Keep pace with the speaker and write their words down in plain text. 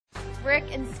Rick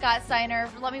and Scott Steiner.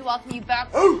 Let me welcome you back.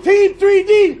 Oh, Team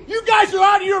 3D, you guys are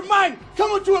out of your mind.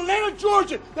 Coming to Atlanta,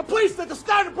 Georgia, the place that the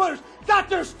Steiner brothers got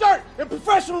their start in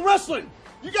professional wrestling.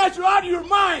 You guys are out of your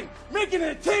mind, making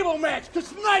it a table match, because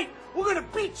tonight we're going to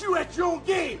beat you at your own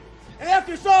game. And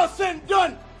after it's all said and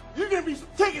done, you're going to be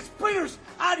taking splinters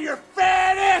out of your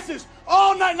fat asses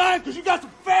all night long because you got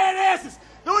some fat asses.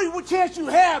 The only chance you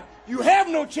have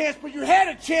no chance, but you had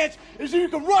a chance, is that you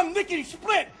can run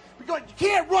lickety-split. Because you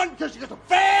can't run because you got some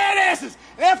fat asses.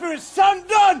 And after it's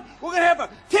done, we're going to have a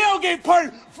tailgate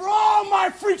party for all my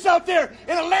freaks out there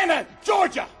in Atlanta,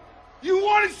 Georgia. You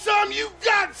wanted some, you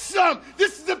got some.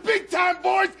 This is the big time,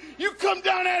 boys. You come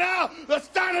down that aisle, the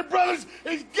Steiner brothers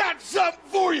has got something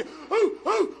for you. Ooh,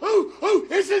 ooh, ooh, ooh,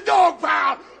 it's a dog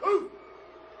pound. Ooh.